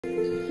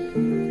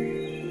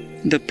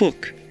The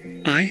book,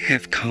 I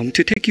Have Come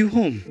to Take You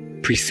Home,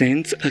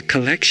 presents a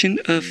collection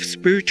of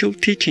spiritual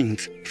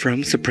teachings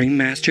from Supreme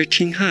Master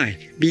Ching Hai,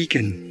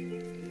 vegan.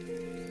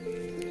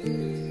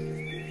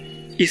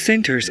 It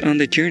centers on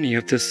the journey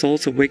of the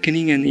soul's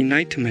awakening and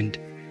enlightenment,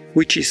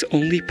 which is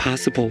only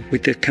possible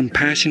with the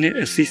compassionate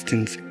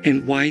assistance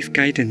and wise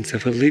guidance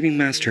of a living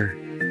master.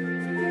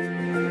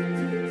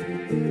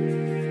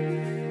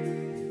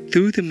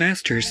 Through the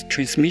master's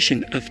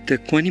transmission of the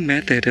Guanyin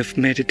method of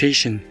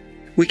meditation,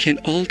 we can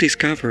all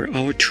discover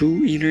our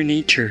true inner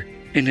nature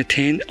and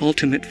attain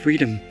ultimate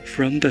freedom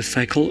from the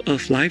cycle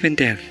of life and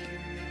death.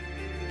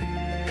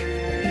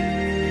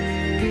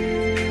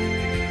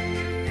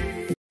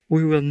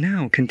 We will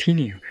now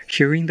continue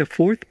sharing the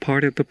fourth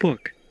part of the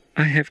book,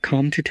 I Have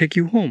Come to Take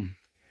You Home.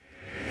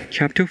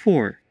 Chapter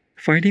 4,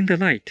 Finding the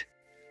Light,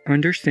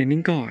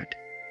 Understanding God.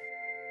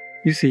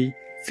 You see,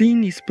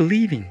 seeing is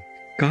believing.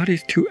 God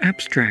is too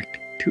abstract,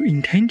 too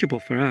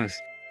intangible for us.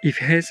 If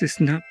Hess is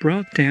not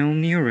brought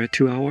down nearer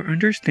to our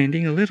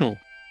understanding a little,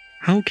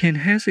 how can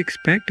Hess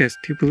expect us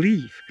to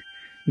believe?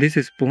 This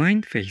is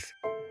blind faith.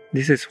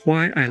 This is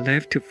why I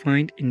left to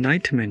find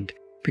enlightenment,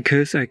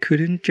 because I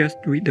couldn't just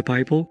read the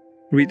Bible,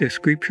 read the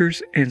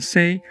scriptures, and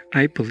say,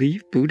 I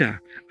believe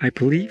Buddha, I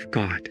believe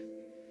God.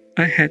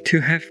 I had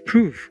to have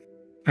proof.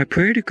 I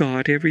pray to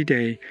God every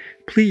day,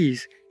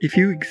 please, if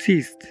you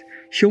exist,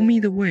 show me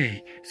the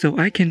way so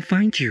I can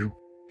find you,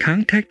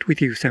 contact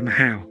with you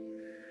somehow.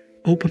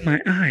 Open my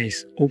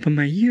eyes, open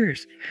my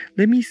ears,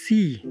 let me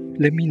see,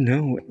 let me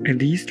know at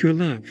least your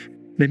love.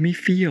 Let me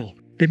feel,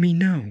 let me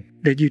know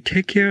that you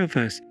take care of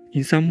us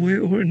in some way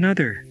or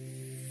another.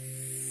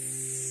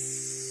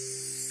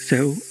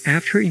 So,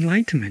 after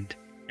enlightenment,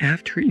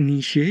 after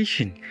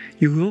initiation,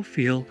 you will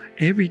feel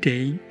every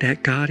day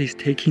that God is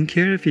taking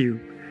care of you.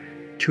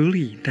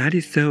 Truly, that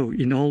is so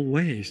in all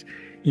ways,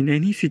 in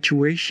any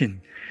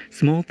situation,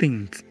 small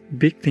things,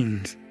 big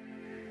things.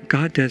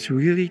 God does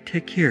really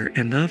take care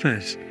and love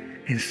us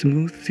and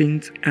smooth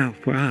things out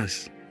for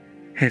us.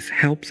 Has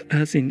helped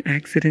us in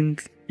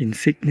accidents, in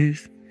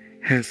sickness,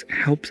 has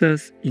helped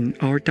us in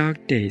our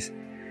dark days,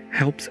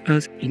 helps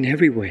us in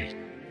every way.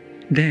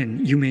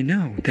 Then you may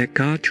know that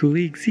God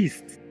truly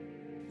exists.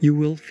 You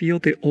will feel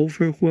the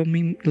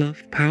overwhelming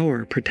love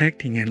power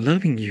protecting and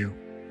loving you.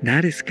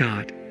 That is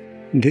God.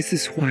 This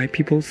is why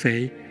people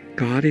say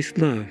God is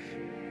love.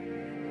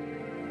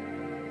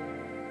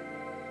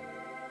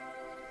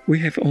 We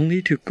have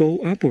only to go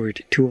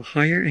upward to a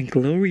higher and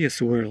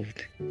glorious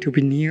world, to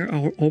be near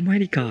our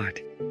Almighty God.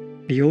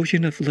 The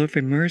ocean of love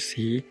and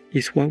mercy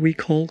is what we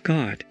call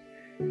God.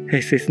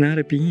 Hess is not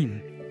a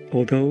being,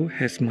 although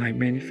Hess might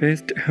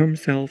manifest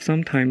himself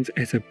sometimes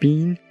as a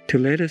being to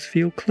let us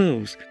feel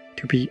close,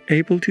 to be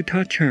able to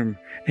touch him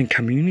and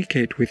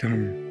communicate with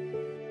him.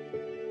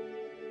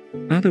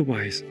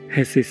 Otherwise,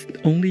 Hess is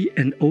only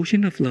an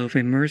ocean of love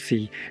and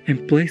mercy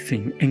and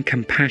blessing and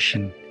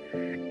compassion.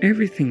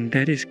 Everything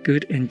that is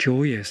good and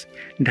joyous,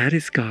 that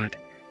is God.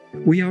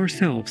 We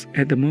ourselves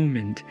at the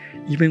moment,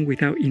 even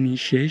without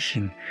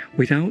initiation,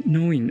 without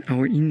knowing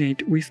our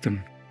innate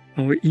wisdom,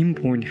 our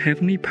inborn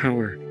heavenly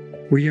power,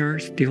 we are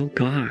still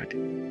God.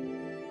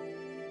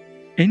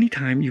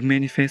 Anytime you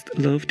manifest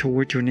love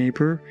toward your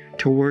neighbor,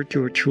 toward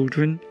your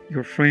children,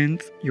 your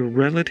friends, your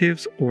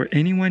relatives, or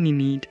anyone in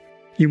need,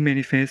 you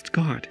manifest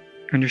God.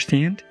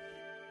 Understand?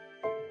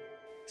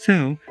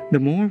 So, the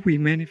more we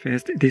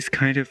manifest this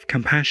kind of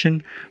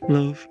compassion,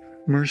 love,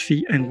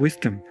 mercy, and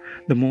wisdom,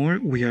 the more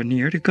we are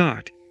near to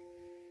God.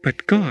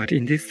 But God,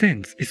 in this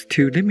sense, is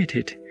too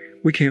limited.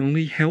 We can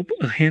only help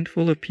a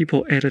handful of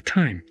people at a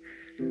time.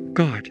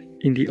 God,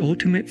 in the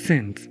ultimate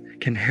sense,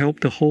 can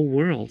help the whole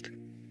world.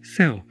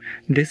 So,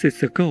 this is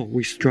the goal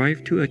we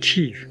strive to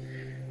achieve.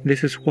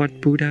 This is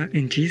what Buddha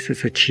and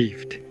Jesus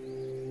achieved.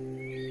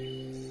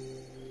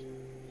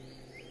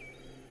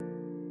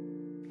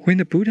 When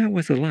the Buddha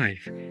was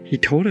alive, he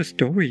told a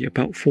story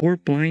about 4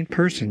 blind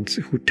persons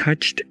who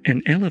touched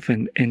an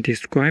elephant and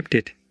described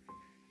it.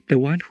 The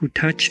one who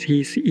touched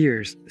his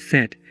ears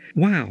said,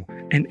 "Wow,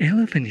 an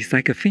elephant is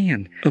like a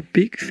fan, a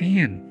big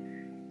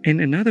fan." And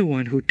another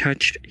one who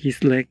touched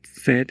his legs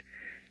said,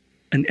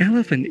 "An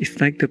elephant is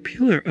like the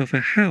pillar of a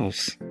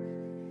house."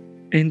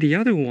 And the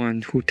other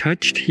one who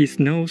touched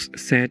his nose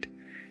said,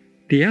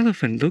 "The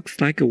elephant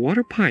looks like a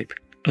water pipe,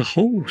 a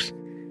hose."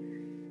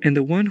 And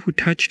the one who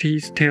touched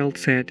his tail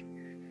said,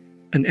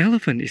 "An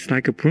elephant is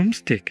like a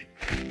broomstick."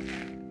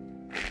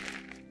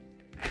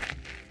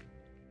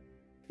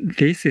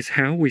 This is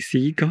how we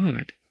see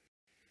God.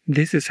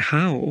 This is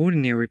how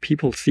ordinary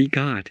people see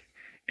God.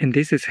 And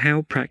this is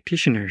how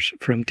practitioners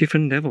from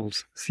different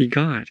levels see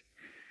God.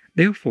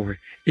 Therefore,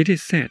 it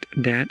is said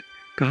that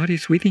God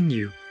is within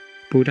you.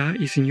 Buddha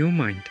is in your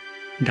mind.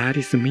 That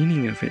is the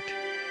meaning of it.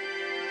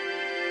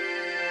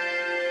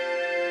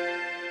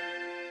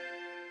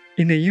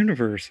 In the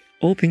universe,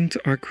 all things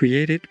are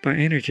created by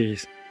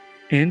energies,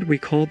 and we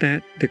call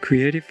that the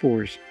creative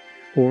force,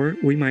 or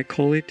we might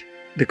call it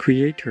the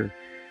creator,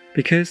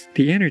 because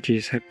the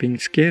energies have been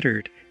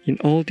scattered in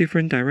all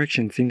different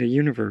directions in the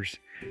universe,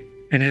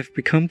 and have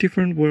become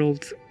different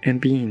worlds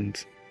and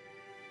beings.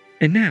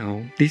 And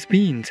now, these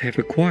beings have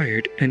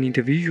acquired an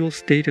individual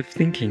state of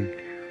thinking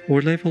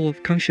or level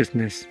of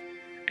consciousness,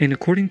 and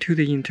according to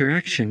the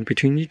interaction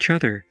between each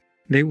other,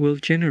 they will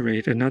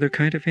generate another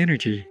kind of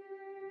energy.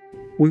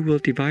 We will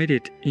divide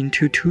it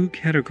into two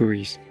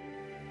categories.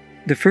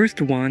 The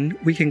first one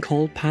we can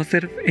call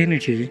positive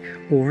energy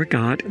or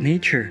God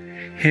nature,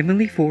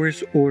 heavenly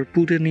force or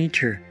Buddha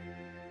nature.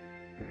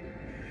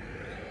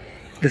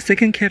 The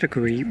second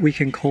category we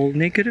can call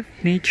negative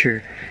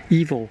nature,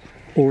 evil,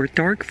 or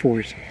dark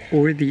force,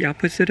 or the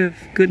opposite of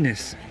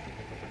goodness.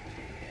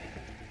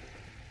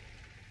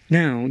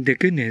 Now, the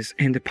goodness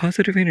and the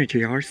positive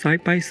energy are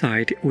side by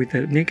side with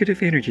the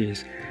negative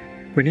energies.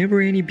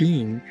 Whenever any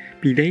being,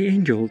 be they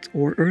angels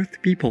or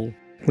earth people,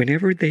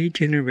 whenever they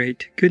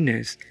generate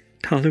goodness,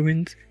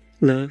 tolerance,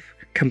 love,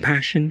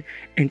 compassion,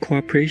 and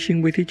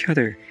cooperation with each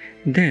other,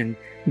 then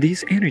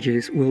these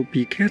energies will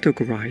be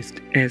categorized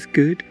as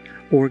good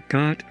or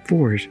God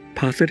force,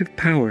 positive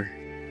power.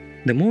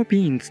 The more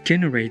beings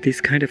generate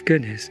this kind of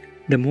goodness,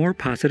 the more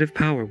positive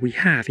power we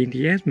have in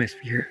the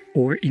atmosphere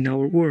or in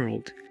our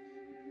world.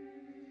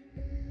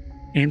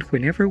 And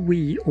whenever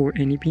we or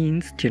any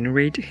beings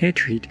generate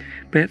hatred,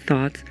 bad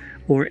thoughts,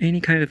 or any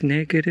kind of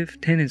negative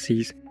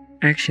tendencies,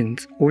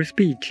 actions, or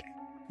speech,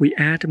 we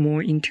add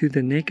more into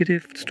the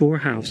negative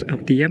storehouse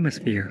of the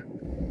atmosphere.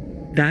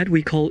 That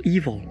we call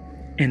evil,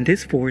 and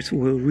this force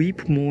will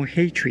reap more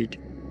hatred,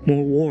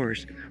 more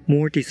wars,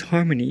 more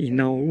disharmony in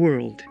our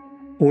world,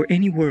 or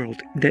any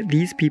world that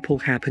these people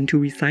happen to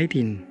reside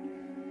in.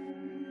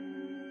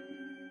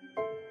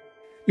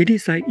 It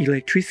is like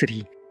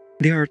electricity.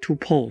 There are two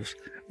poles,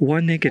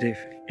 one negative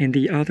and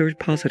the other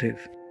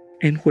positive,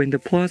 and when the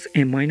plus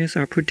and minus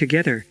are put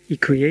together,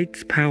 it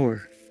creates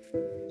power.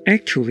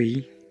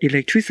 Actually,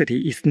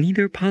 electricity is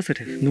neither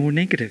positive nor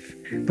negative,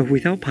 but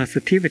without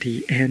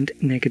positivity and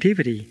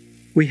negativity,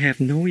 we have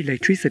no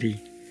electricity.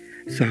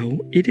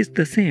 So it is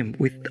the same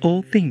with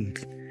all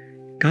things.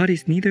 God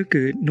is neither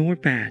good nor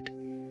bad,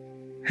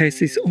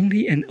 is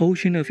only an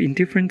ocean of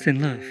indifference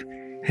and love,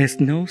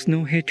 knows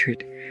no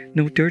hatred,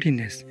 no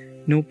dirtiness,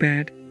 no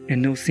bad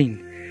and no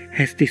sin,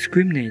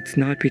 discriminates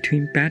not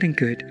between bad and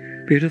good,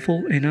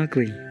 beautiful and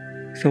ugly.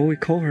 So we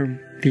call him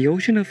the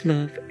ocean of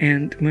love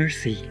and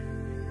mercy.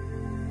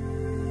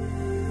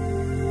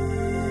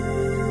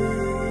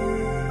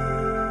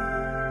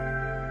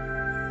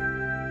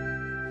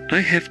 I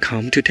Have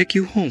Come to Take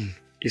You Home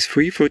is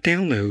free for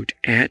download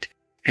at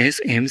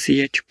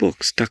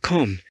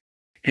smchbooks.com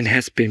and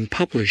has been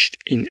published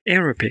in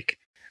Arabic,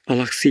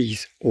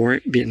 Alaxese or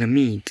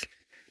Vietnamese,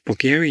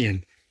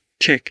 Bulgarian,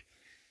 Czech,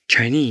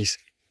 Chinese,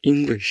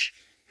 English,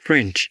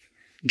 French,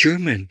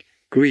 German,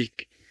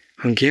 Greek,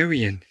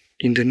 Hungarian,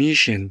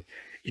 Indonesian,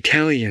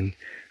 Italian,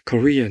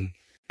 Korean,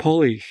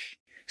 Polish,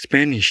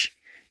 Spanish,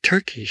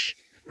 Turkish,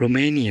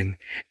 Romanian,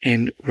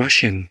 and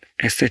Russian,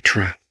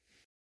 etc.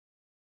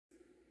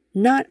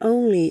 Not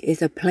only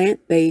is a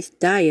plant-based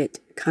diet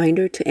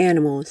kinder to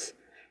animals,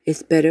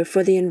 it's better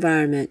for the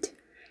environment,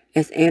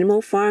 as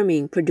animal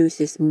farming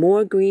produces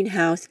more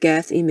greenhouse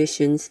gas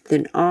emissions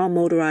than all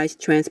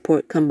motorized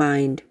transport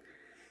combined.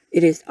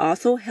 It is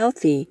also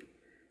healthy.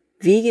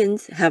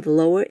 Vegans have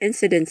lower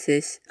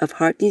incidences of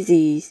heart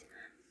disease,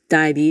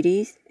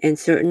 diabetes, and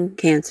certain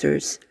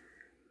cancers.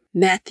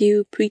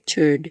 Matthew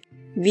Pritchard,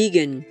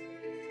 vegan.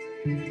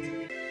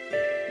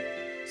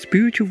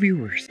 Spiritual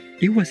viewers,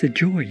 it was a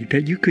joy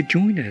that you could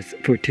join us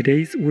for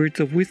today's Words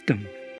of Wisdom.